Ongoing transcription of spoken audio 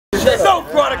So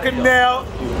proud of Nell.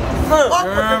 Fuck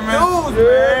with the dudes,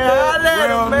 man.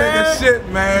 Real nigga shit,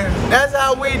 man. That's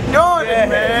how we doing it,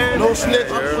 man. No snitch.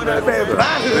 This is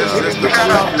the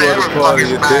preview party,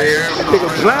 you dig? Nigga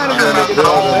blinded in the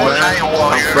building, man.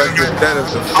 I'm fresh with that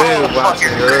as the fed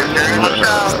watching, you heard me?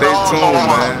 Stay tuned,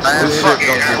 man. This shit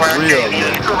gonna get real,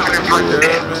 man. You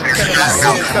heard me?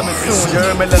 Coming soon, you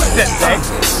heard me? Let's set that.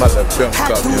 My little pimp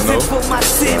stuff, you know? Gotta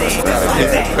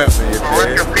keep it pimpin', you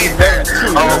dig?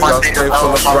 That's why I stay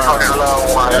full of grind.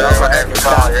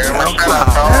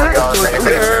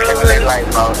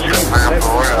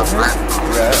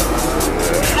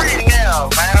 Free Nell,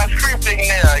 man. I free Big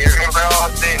Nell. You're gonna be all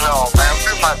day long, man.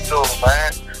 Free my soul,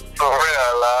 man. For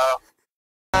real, love.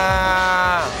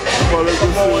 Well, let's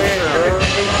go in,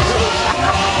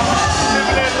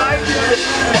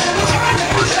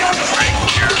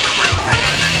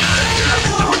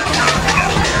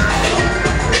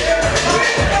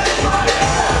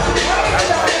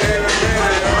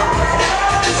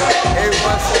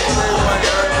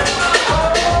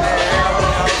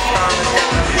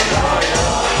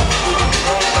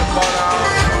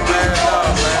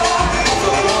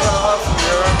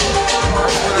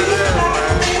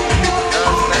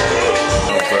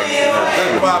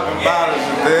 popping bottles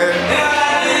and dead.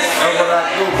 That's what I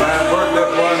do, man. Work that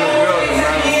boy in the building,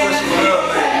 man. Official real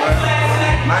nigga, man.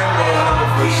 I ain't gonna remember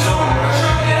for sure, man.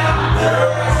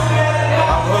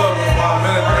 I'm hood before I'm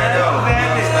anything else. You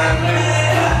understand me?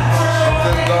 I'm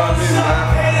just doing me, man.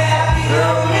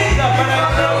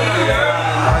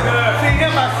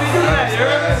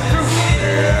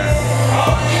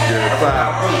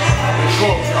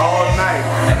 All night.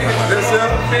 This is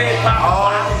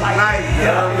all night, you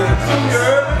know what I mean?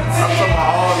 I'm talking about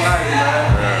all night, man.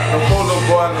 The polo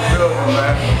boy in the building,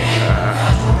 man.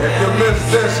 If you miss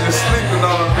this, you're sleeping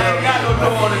on the building. I ain't got no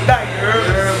door on the night, you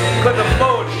heard me? Put the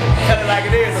phone, tell it like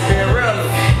it is, I'm being real.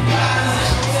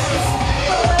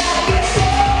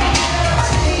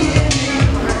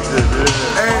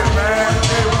 Hey, man.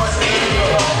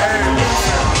 Hey,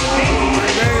 listen. We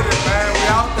made it, man. We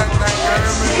out that thing, you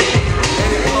heard me?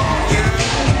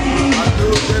 I do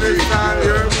it this time, you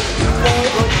heard me?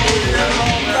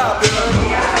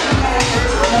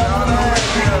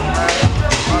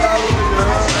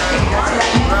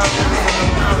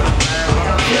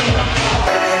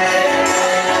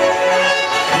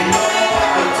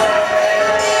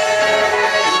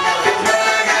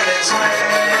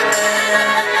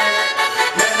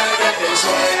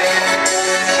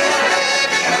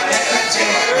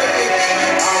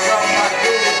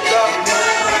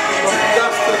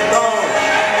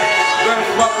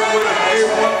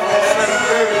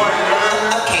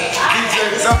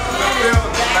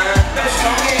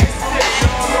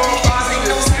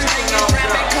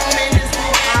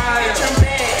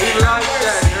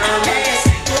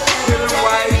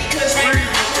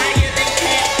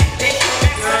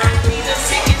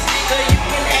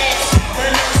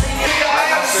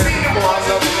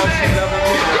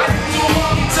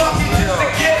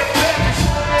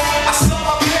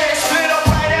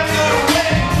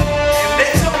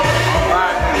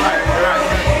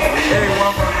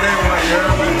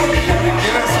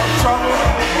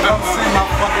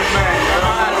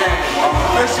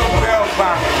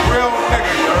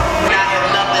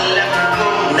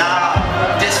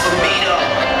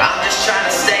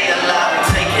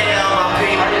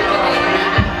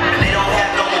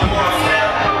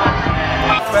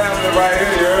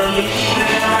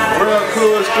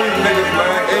 Street niggas,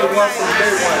 man. A1 from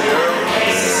day one, you heard me?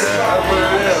 That's what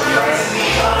it is, man.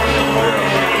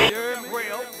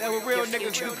 That was real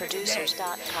niggas.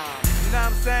 FutureProducers.com. You know what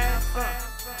I'm saying?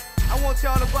 I want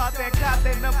y'all to go out there and cop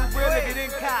that number real nigga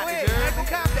didn't cop it, you heard me?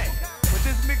 Cop that. But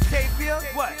this mixtape here,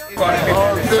 what?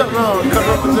 All day long, come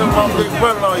represent my big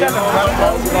brother on you, know what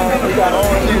I'm saying?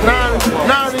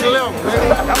 9-11,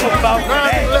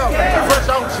 fresh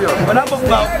out here. But I'm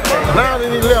about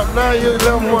 9-11,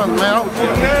 9-11, man, out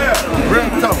here. Real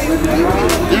tough.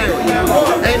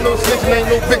 Yeah. Ain't no snitching, ain't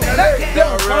no bitch. You're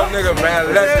a real nigga, man.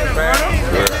 Legend, man.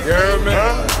 You heard me?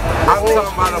 I'm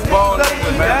talking about a ball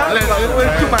nigga, man.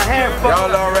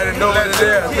 Y'all already know what it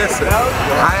is. Listen,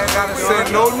 I ain't gotta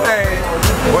say no name.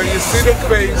 When you see the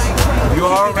face, you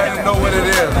already know what it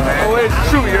is, man. Oh, it's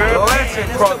true, you heard?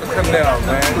 Legend across the canal,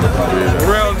 man.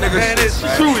 Real nigga Man, shit, it's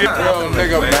true, you real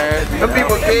nigga, man. Them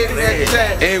people dead in that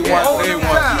chat. A1, man.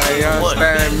 You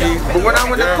understand me? But when I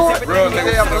went to court, real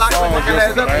niggas I'm like, when you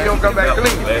ass up, you don't come back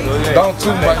clean. Don't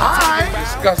too much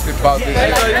disgusted about this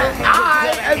shit.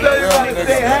 Alright, Real niggas.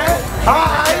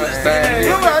 alright. Understand me?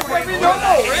 You know,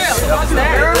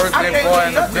 Birthday boy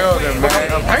in the building,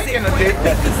 man.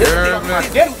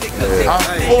 I'm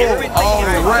full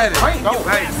already.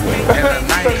 And the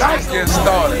night just getting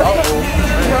started.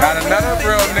 Got another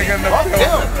real nigga in the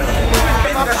building.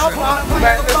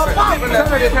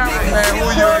 Listen, man, who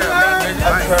you is, nigga?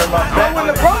 I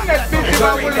wouldn't have brought that bitch if I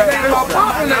would have been about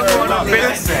popping that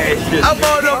bitch. I'm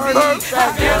on the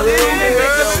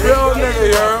real nigga,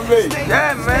 you heard me?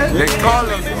 Yeah, man. They call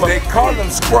him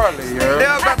Squirrely, you heard me?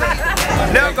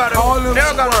 They'll got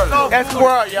that's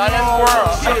squirrel, y'all. That's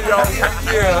squirrel.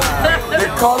 Yeah, they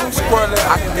call him Squirrely.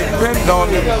 I can depend on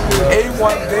him.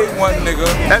 A1 day one nigga.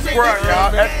 That's squirrel,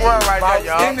 y'all. That's squirrel right there,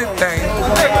 y'all. Anything.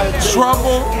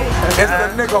 Trouble is the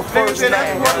nigga first name.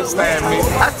 You understand me?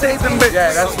 I take them bitches.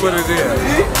 Yeah, that's what it is.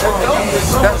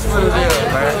 That's what it is,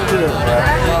 man.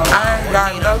 I ain't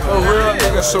got nothing real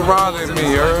nigga surrounding me,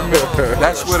 you heard me?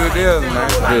 That's what it is, man.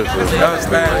 You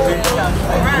understand me?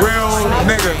 Real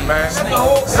niggas, man.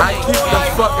 I keep the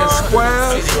fucking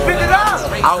squares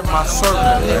out my circle,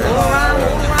 man.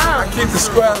 I keep the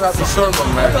squares out the circle,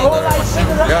 man.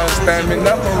 You understand me?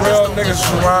 Nothing real niggas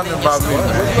surrounded by me,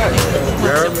 man. You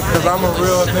heard me? Because I'm a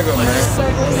real nigga, man.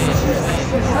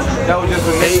 That was just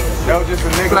a nigga. That was just a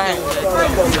nigga. Black.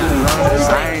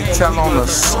 I ain't tell on a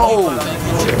soul.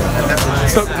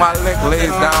 Took my lick,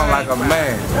 laid down like a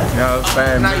man. You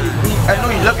understand me? I know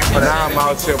you looking for that. Now I'm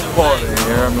out here partying,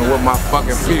 you hear me, with my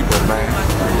fucking people, man.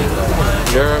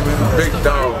 You hear me? Big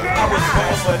dog.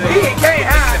 He can't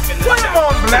hide. Put him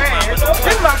on blast.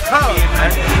 He's my cousin,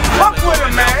 man. Fuck with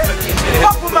him, man.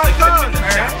 Fuck with my cousin,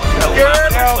 man. You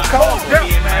heard me?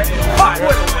 Man. Fuck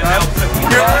with him, man.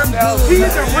 You heard me?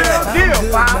 He's a real deal,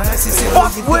 pal.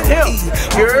 Fuck with him.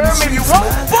 You heard me? If you want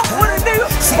to fuck with a nigga,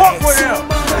 fuck with him.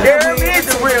 You heard me? He's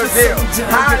a real deal.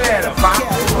 Holla at him, pal.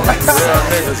 Real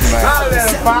niggas, man. Holla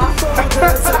at him, pal.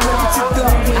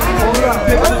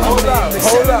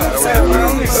 Hold up.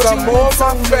 Some more of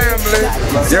my family,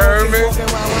 you heard me?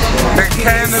 The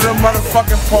Canada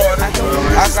motherfucking party.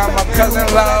 I got my cousin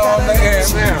Lyle on the end.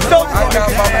 I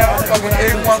got my motherfucking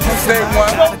A1 from day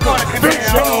one. Big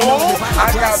Joe.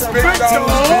 I got Big Dog.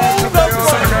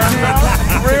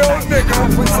 Real nigga.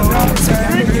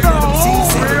 Big Dog.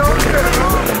 Real nigga.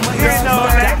 You know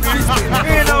that.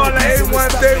 You know that.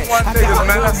 A1 day one niggas,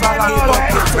 man. That's all I fuck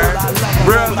with, man.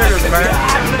 Real niggas, man.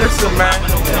 Listen, man.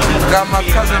 Got my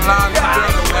cousin Lyle in the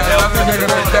building, man. Another nigga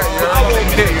like that, you heard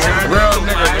me? Real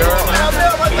nigga, you heard me?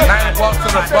 And I ain't walked to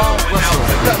the bone whistle.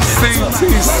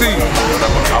 CTC. You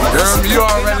heard me? You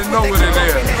already know what it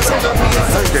is.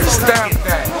 Stamp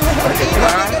that.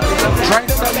 Drink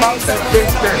something out that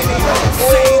bitch there.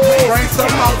 Drink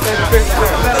something out that bitch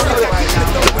there.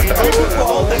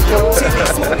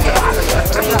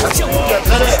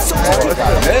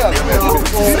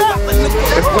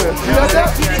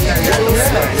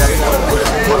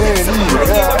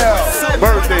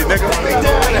 Birthday, nigga.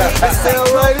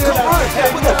 Right here.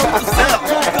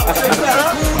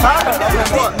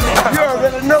 You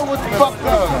already know what the fuck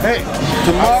up. Hey,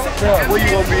 tomorrow, where you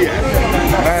gonna be at?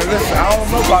 Man, listen, I don't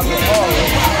know about tomorrow.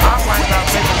 I might not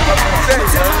make a fucking day,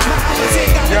 yo.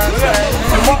 You understand?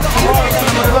 Tomorrow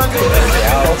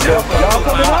Y'all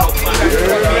coming out?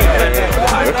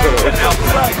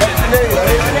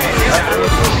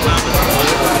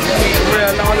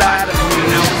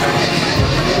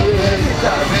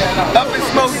 Up in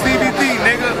Smoke DVD,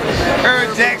 nigga.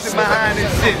 Earl Jackson behind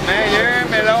this shit, man. You heard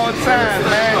me at all times,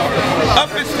 man.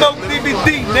 Up in Smoke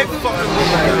DVD, nigga.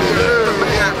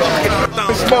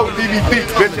 Smoke DVD,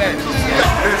 bitch.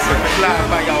 Listen,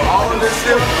 all this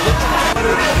shit,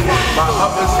 my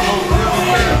Up in Smoke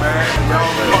DVD, man.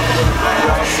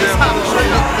 Y'all send me the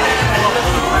street.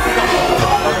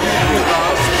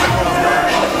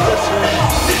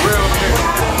 Real nigga,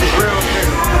 real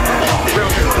nigga, real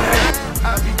nigga. I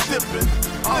be dipping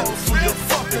all through your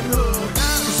fucking hood.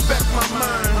 Respect my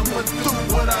mind, I'ma do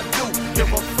what I do.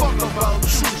 Give a fuck about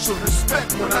you, so respect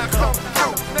when I come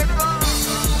through.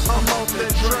 I'm off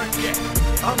that drink,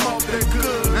 I'm off that good.